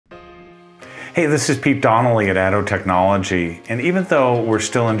Hey, this is Pete Donnelly at ATTO Technology, and even though we're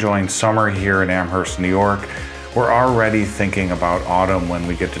still enjoying summer here in Amherst, New York, we're already thinking about autumn when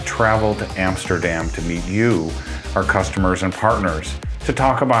we get to travel to Amsterdam to meet you, our customers and partners, to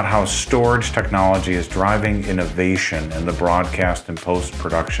talk about how storage technology is driving innovation in the broadcast and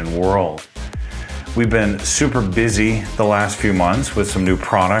post-production world. We've been super busy the last few months with some new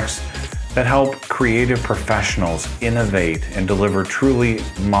products that help creative professionals innovate and deliver truly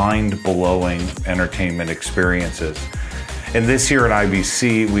mind-blowing entertainment experiences. And this year at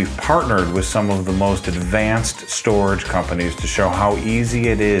IBC, we've partnered with some of the most advanced storage companies to show how easy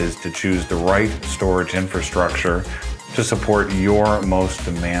it is to choose the right storage infrastructure to support your most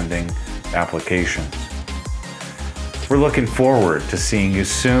demanding applications. We're looking forward to seeing you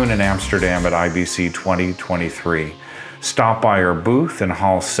soon in Amsterdam at IBC 2023. Stop by our booth in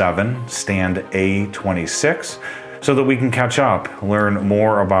Hall 7, stand A26, so that we can catch up, learn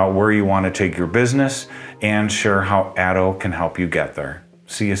more about where you want to take your business, and share how ATTO can help you get there.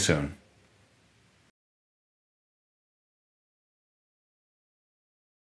 See you soon.